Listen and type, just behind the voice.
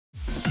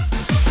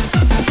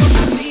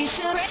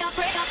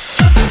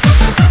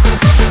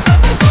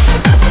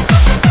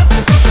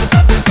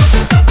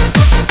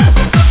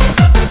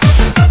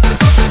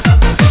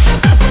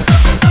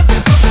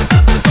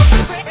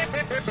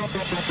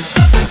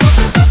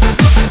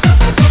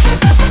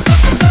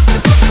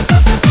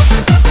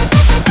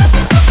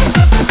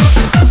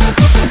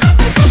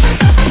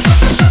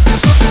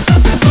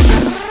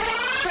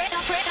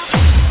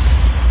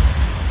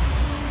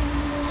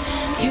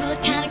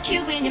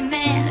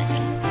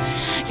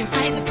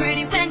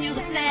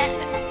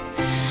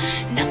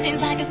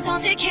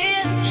romantic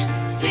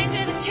kiss,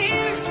 tasted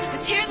the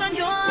tears on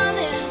your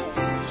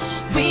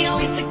lips. We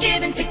always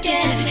forgive and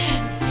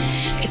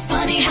forget. It's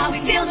funny how we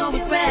feel no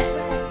regret.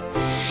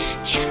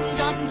 Cats and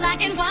dogs in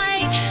black and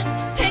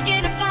white,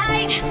 picking a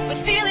fight, but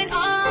feeling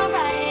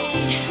alright.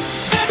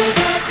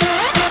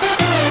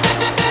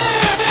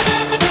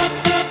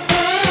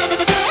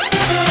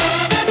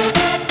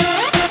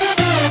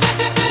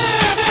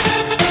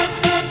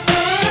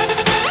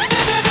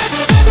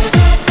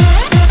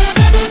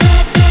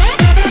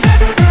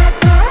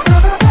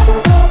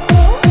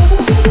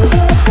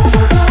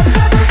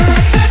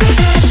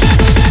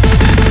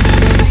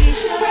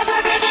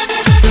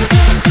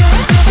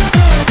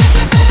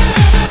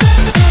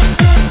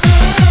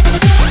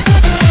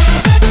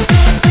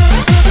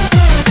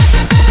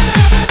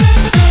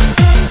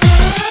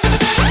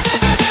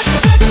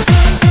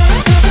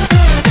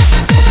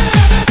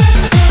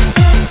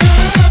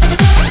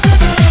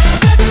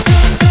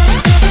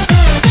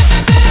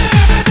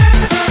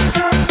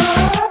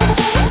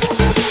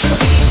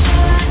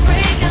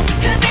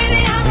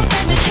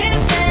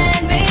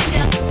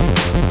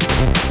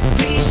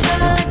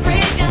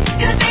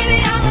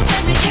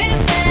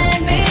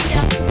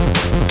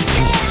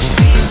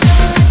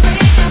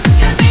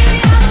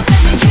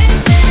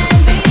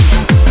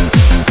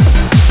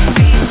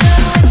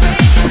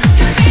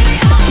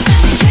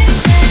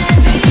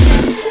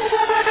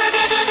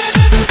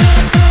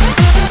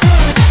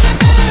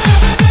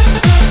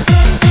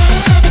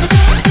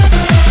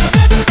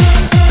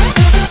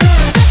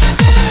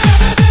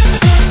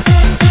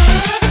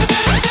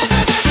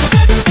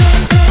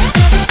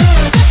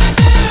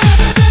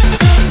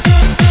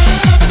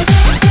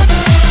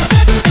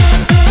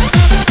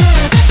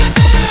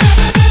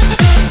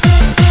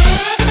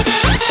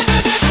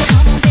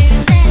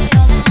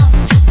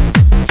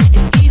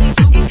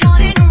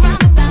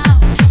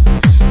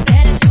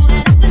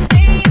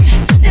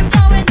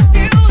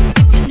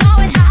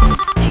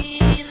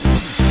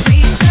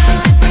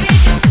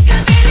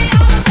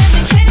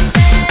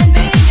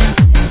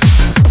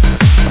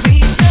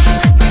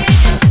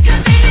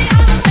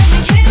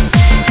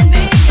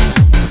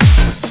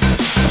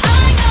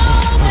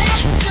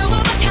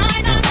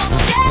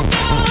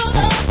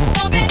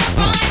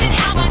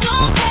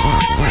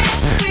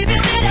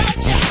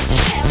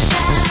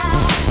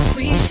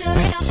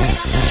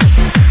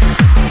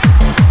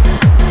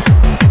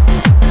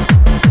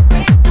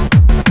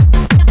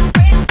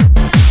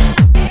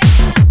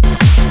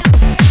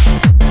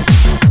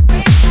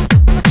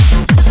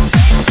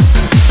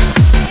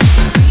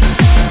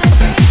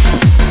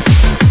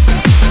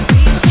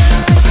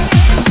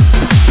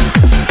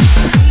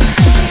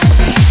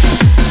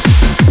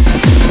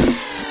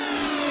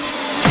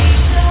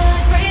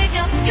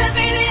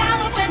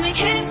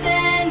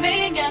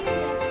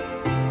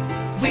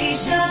 We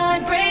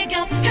should break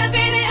up, 'cause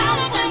baby, I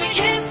love when we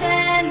kiss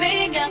and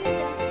make up.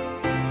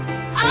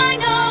 I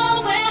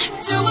know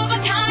we're two of a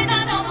kind,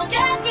 I know we'll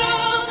get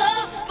through the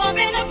bump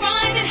in the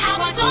grind and how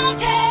I don't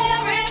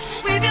care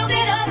if we build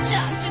it up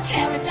just to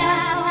tear it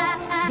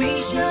down.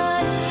 We should